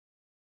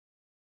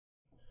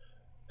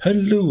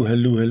Hello,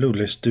 hello, hello.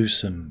 Let's do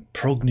some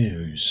prog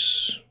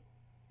news.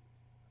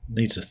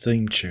 Needs a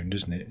theme tune,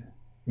 doesn't it?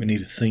 We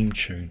need a theme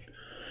tune.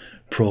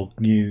 Prog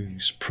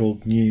news,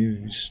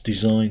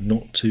 designed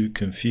not to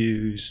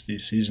confuse.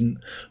 This isn't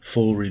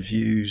for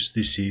reviews,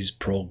 this is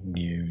prog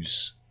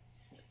news.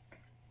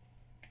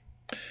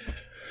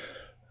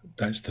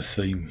 That's the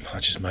theme,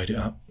 I just made it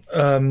up.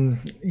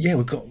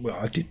 Yeah,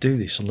 I did do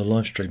this on the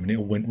live stream and it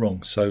all went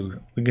wrong, so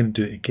we're going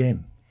to do it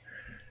again.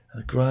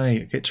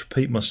 Great, I get to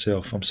repeat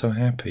myself. I'm so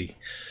happy.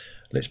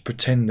 Let's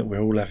pretend that we're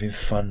all having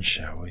fun,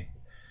 shall we?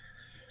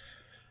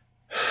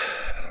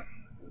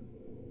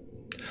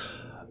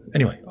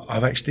 Anyway,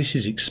 this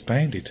is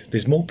expanded.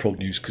 There's more prog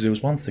news because there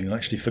was one thing I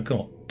actually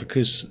forgot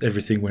because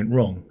everything went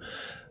wrong.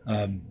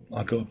 I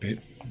got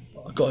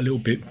a little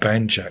bit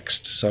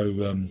banjaxed.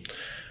 So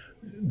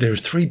there are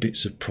 3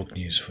 bits of prog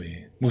news for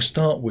you. We'll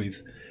start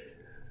with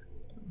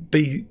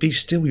 "Be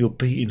Still Your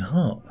Beating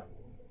Heart,"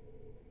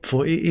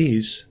 for it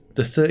is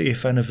the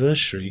 30th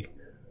anniversary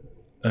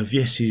of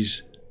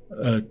Yes's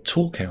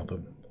Talk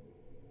album.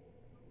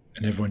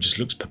 And everyone just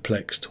looks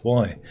perplexed.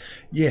 Why?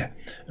 Yeah,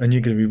 and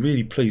you're going to be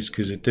really pleased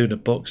because they're doing a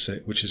box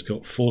set which has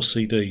got 4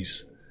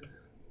 CDs.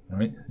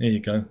 Right, there you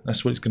go.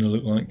 That's what it's going to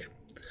look like.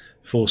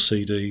 4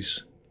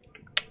 CDs.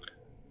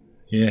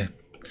 Yeah.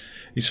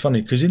 It's funny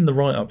because in the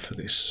write-up for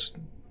this,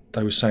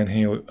 they were saying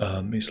how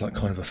it's like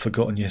kind of a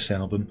forgotten Yes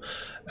album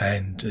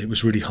and it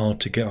was really hard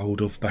to get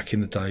hold of back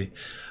in the day.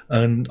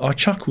 And I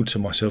chuckled to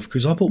myself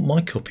because I bought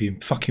my copy in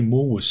fucking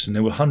Woolworths and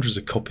there were hundreds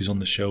of copies on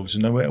the shelves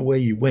and no matter where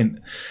you went,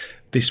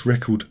 this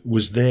record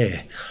was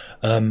there.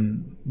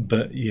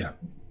 But yeah,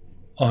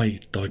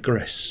 I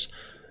digress.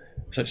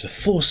 So it's a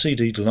 4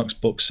 CD deluxe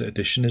box set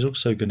edition. There's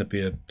also going to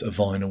be a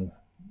vinyl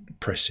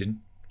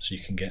pressing, so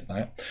you can get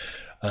that.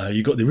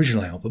 You got the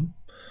original album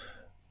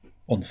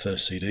on the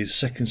first CD. The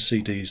second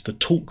CD is the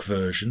Talk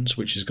versions,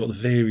 which has got the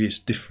various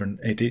different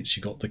edits.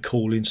 You got the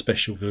call-in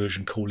special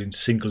version, call-in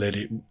single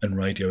edit and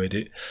radio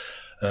edit.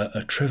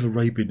 A Trevor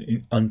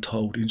Rabin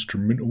untitled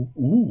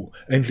instrumental,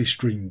 Endless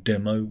Dream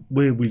demo,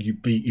 Where Will You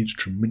Be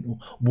instrumental,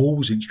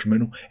 Walls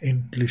instrumental,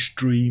 Endless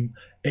Dream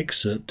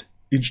excerpt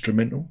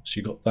instrumental, so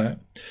you got that.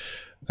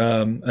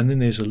 And then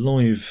there's a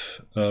live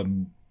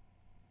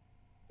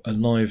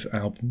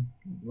album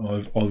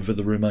over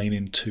the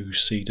remaining 2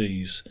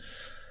 CDs.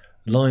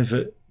 Live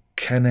at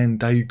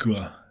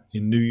Canandaigua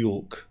in New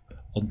York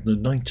on the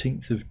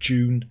 19th of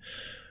June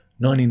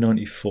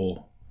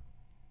 1994.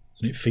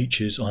 And it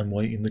features I'm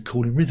Waiting, The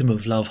Calling, Rhythm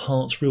of Love,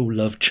 Heart's Real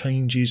Love,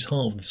 Changes,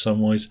 Heart of the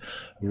Sunrise,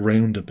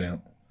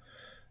 Roundabout,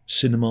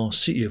 Cinema,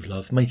 City of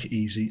Love, Make It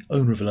Easy,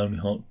 Owner of a Lonely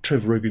Heart,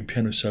 Trevor Rabin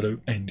piano solo,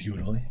 and You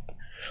and I.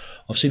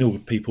 I've seen all the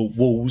people,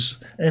 Walls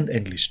and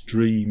Endless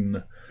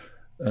Dream.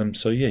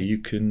 So yeah, you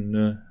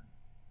can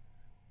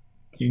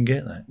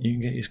get that. You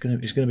can get it's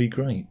gonna be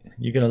great.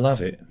 You're gonna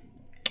love it.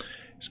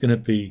 It's gonna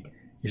be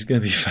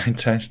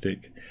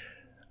fantastic.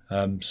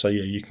 So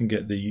yeah, you can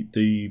get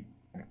the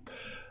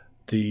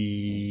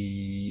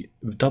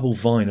double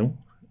vinyl.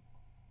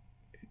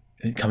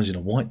 It comes in a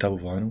white double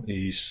vinyl.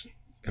 Is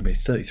going to be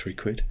 33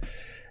 quid,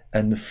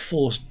 and the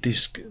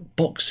 4-disc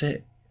box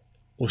set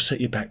will set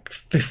you back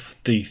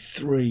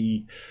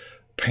 £53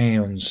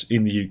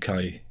 in the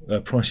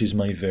UK. Prices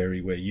may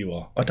vary where you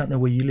are. I don't know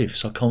where you live,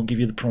 so I can't give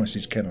you the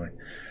prices, can I?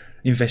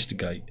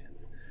 Investigate.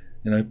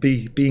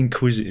 Be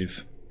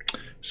inquisitive.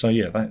 So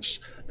yeah, that's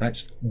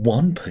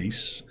one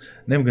piece.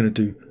 And then we're going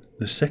to do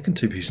the second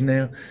 2 pieces.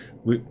 Now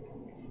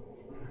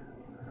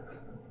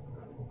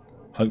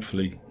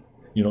hopefully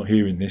you're not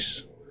hearing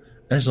this.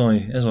 As I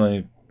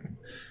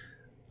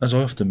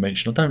often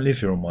mention, I don't live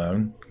here on my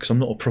own because I'm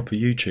not a proper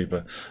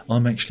YouTuber.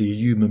 I'm actually a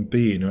human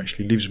being who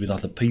actually lives with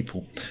other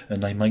people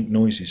and they make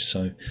noises.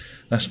 So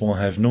that's why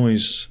I have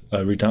noise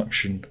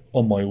reduction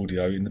on my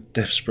audio in a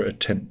desperate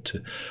attempt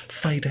to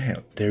fade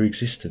out their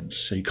existence.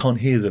 So you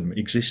can't hear them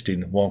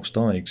existing whilst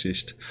I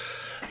exist.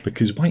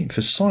 Because waiting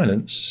for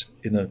silence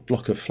in a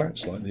block of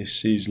flats like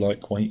this is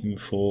like waiting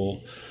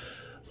for,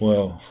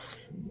 well,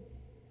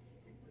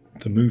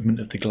 the movement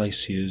of the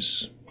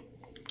glaciers.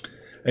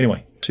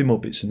 Anyway, 2 more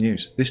bits of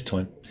news. This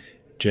time,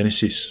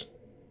 Genesis.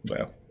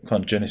 Well,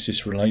 kind of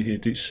Genesis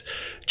related. It's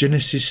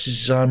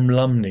Genesis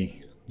alumni.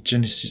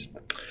 Genesis.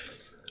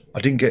 I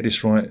didn't get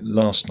this right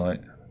last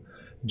night.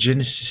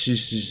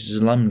 Genesis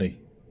alumni.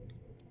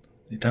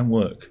 It don't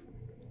work.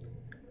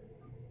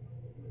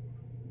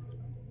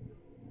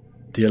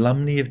 The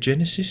alumni of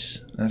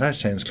Genesis? Now that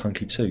sounds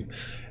clunky too.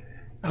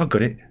 I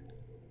got it.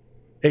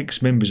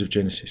 Ex-members of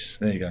Genesis.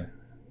 There you go.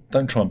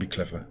 Don't try and be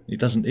clever. It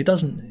doesn't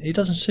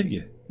suit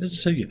you. It doesn't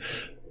suit you.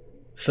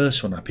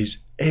 First one up is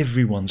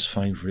everyone's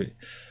favourite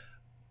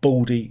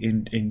Baldy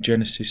in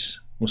Genesis.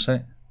 What's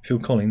that? Phil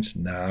Collins?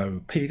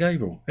 No, Peter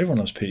Gabriel. Everyone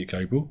loves Peter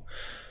Gabriel.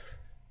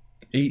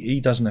 He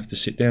doesn't have to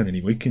sit down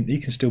anymore. He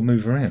can still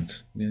move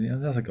around. The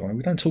other guy,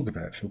 we don't talk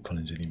about Phil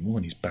Collins anymore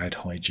and his bad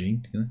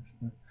hygiene.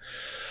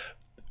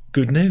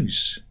 Good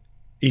news.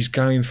 He's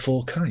going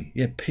 4K.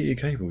 Yeah, Peter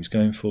Gabriel is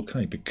going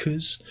 4K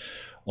because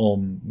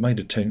on May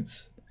the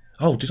 10th.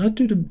 Oh, did I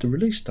do the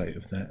release date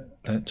of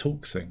that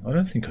talk thing? I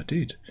don't think I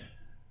did.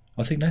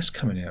 I think that's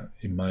coming out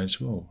in May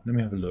as well. Let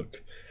me have a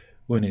look.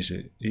 When is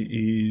it? It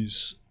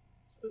is.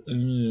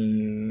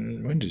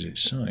 When does it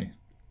say?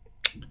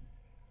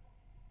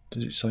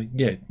 Does it say?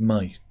 Yeah,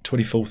 May,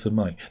 24th of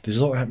May. There's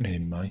a lot happening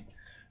in May.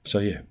 So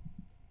yeah,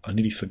 I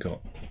nearly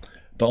forgot.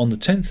 But on the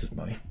 10th of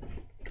May,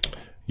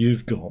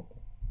 you've got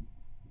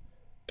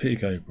Peter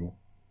Gabriel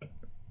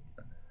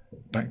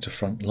back to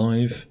front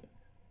live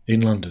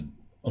in London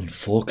on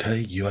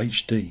 4K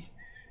UHD,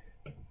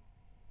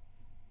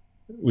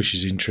 which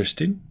is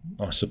interesting,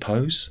 I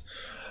suppose.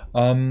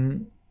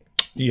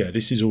 Yeah,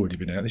 this has already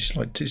been out. This is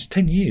like, it's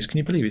 10 years. Can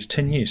you believe it? It's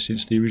 10 years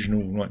since the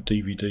original like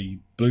DVD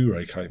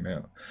Blu-ray came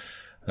out.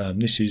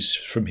 This is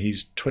from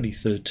his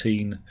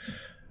 2013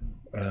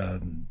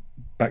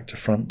 back to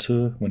front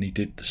tour when he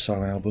did the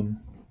Soul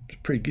album. It's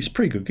a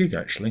pretty good gig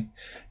actually.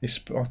 I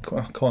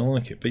quite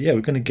like it. But yeah,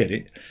 we're going to get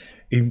it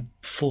in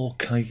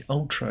 4K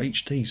Ultra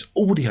HDs,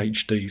 all the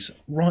HDs,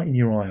 right in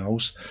your eye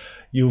holes.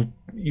 You're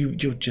going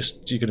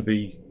to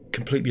be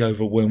completely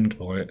overwhelmed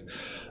by it.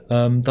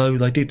 Though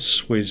they did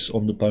swizz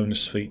on the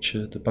bonus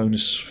feature,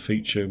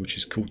 which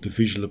is called the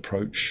Visual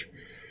Approach,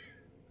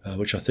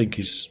 which I think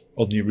is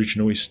on the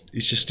original is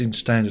just in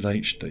standard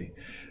HD,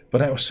 but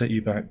that will set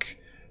you back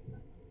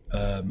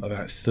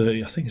about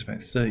 30. I think it's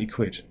about 30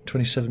 quid,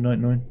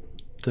 27.99,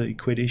 30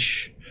 quid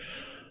ish,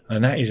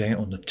 and that is out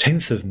on the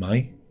 10th of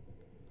May.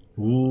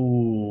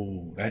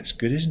 Ooh, that's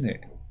good, isn't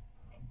it?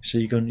 So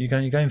you're going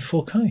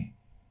 4K.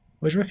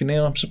 What do you reckon?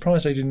 Now I'm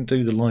surprised they didn't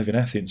do the Live in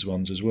Athens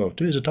ones as well.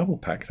 Do it as a double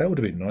pack. That would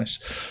have been nice,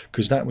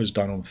 because that was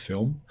done on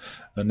film,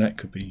 and that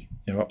could be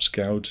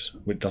upscaled.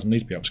 Well, it doesn't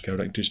need to be upscaled.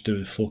 They can just do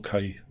a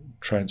 4K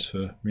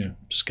transfer,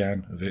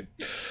 scan of it.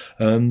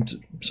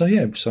 And so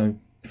yeah, so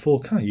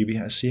 4K, you'll be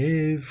able to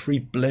see every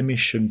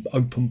blemish and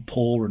open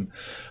pore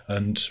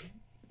and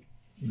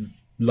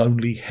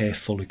lonely hair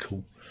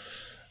follicle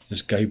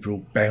as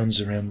Gabriel bounds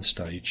around the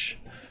stage,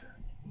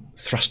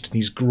 thrusting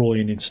his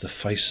groin into the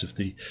face of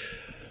the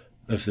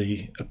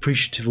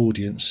appreciative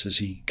audience as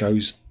he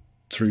goes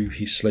through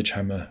his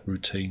sledgehammer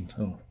routine.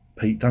 Oh,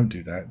 Pete, don't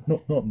do that.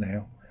 Not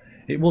now.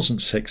 It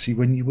wasn't sexy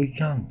when you were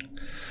young.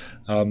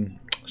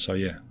 So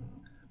yeah,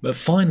 but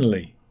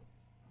finally,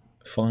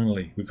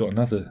 we've got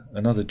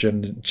another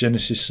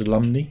Genesis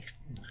alumni.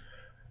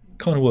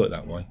 Kind of worked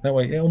that way. That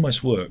way, it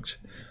almost worked.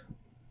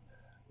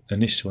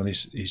 And this one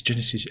is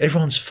Genesis,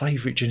 everyone's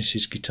favourite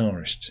Genesis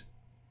guitarist.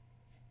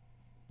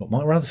 Not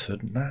Mike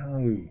Rutherford,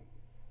 no.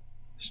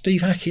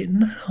 Steve Hackett,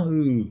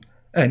 no.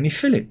 Anthony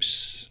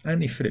Phillips.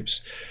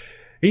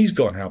 He's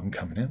got an album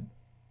coming out,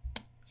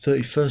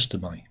 31st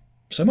of May.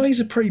 So May's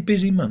a pretty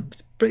busy month.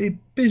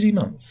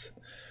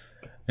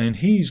 And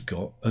he's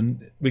got,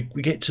 and we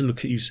get to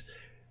look at his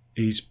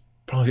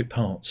private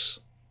parts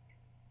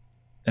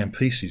and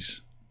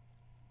pieces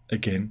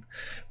again,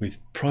 with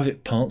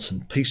Private Parts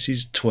and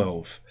Pieces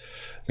 12.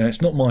 Now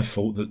it's not my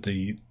fault that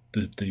the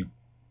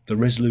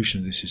resolution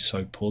of this is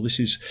so poor.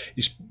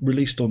 It's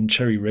released on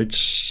Cherry Red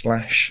 /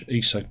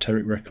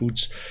 Esoteric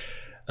Records.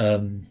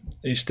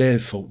 It's their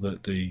fault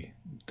that the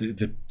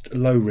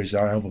low res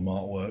album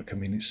artwork. I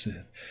mean, it's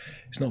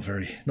not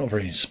very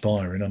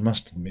inspiring, I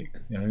must admit.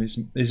 There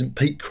isn't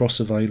Pete Cross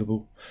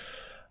available.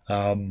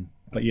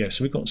 But yeah,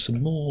 so we've got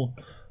some more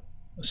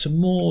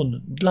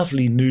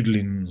lovely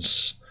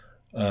noodlings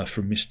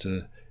from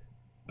Mr.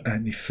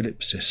 Anthony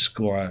Phillips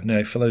Esquire.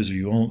 Now, for those of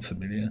you who aren't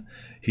familiar,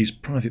 his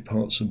Private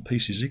Parts and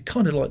Pieces are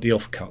kind of like the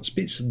offcuts,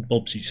 bits and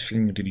bobs he's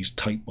flinged in his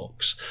tape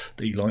box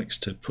that he likes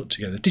to put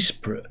together,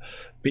 disparate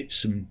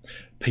bits and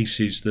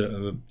pieces that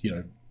are,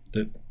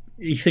 that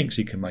he thinks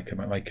he can make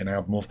an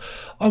album of.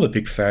 I'm a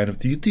big fan of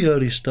the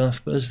early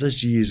stuff, but as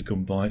the years have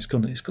gone by, it's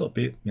got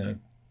a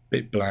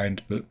bit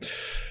bland, but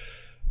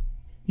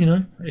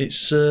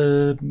it's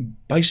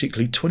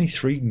basically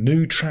 23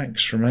 new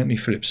tracks from Anthony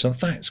Phillips, so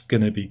that's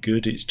going to be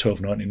good. It's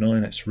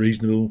 $12.99. That's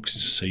reasonable because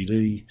it's a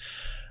CD,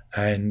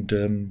 and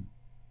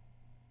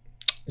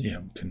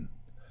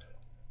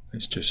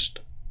let's just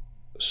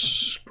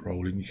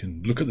scroll in. You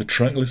can look at the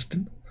track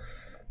listing.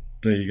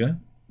 There you go.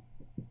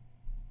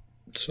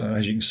 So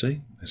as you can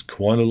see, there's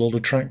quite a lot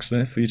of tracks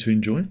there for you to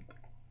enjoy.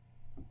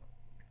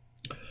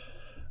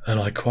 And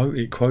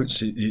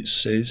it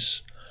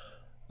says,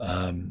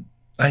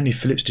 Anthony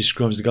Phillips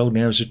describes the Golden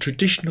Era as a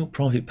traditional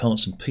Private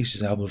Parts and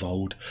Pieces album of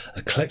old,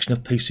 a collection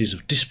of pieces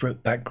of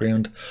disparate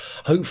background,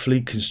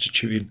 hopefully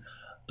constituting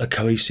a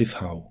cohesive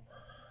whole.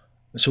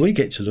 So we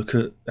get to look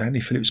at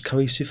Anthony Phillips'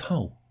 cohesive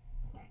whole.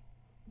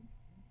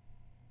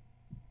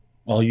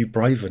 Are you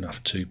brave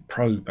enough to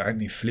probe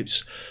Anthony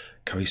Phillips'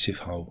 cohesive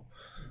whole?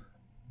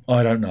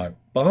 I don't know,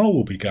 but I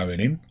will be going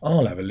in.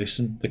 I'll have a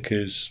listen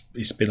because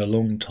it's been a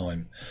long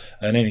time,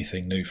 and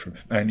anything new from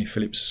Anthony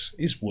Phillips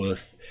is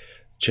worth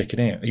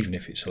checking out, even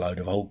if it's a load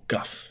of old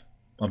guff.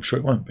 I'm sure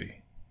it won't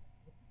be.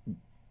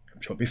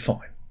 I'm sure it'll be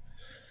fine,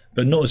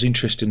 but not as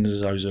interesting as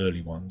those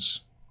early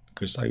ones,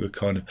 because they were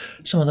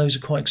some of those are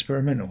quite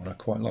experimental, and I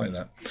quite like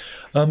that.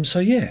 So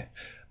yeah,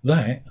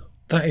 that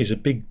is a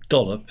big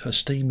dollop, a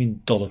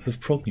steaming dollop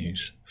of prog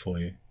news for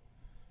you.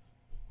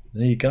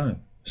 There you go.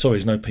 Sorry,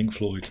 there's no Pink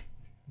Floyd.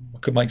 I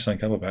could make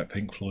something up about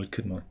Pink Floyd,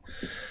 couldn't I?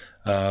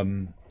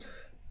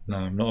 No,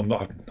 I'm not. I'm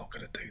not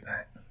going to do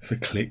that for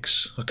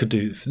clicks. I could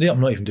do. I'm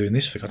not even doing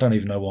this for. I don't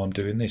even know why I'm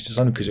doing this. It's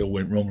only because it all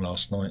went wrong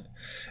last night.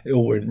 It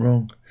all went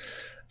wrong.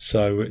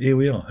 So here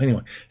we are.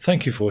 Anyway,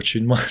 thank you for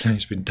watching. My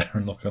name's been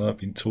Darren Lock, and I've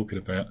been talking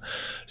about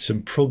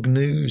some prog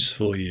news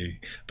for you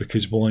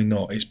because why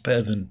not? It's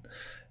better than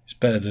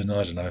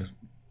I don't know,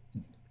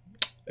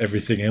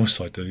 everything else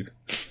I do.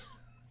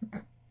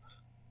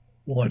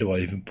 Why do I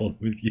even bother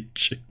with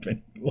YouTube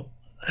anymore?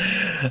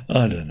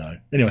 I don't know.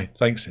 Anyway,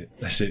 thanks.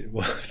 That's it.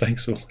 Well,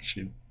 thanks for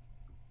watching.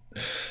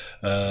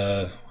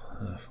 I've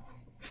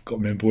got to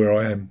remember where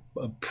I am.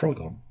 Prog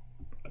on.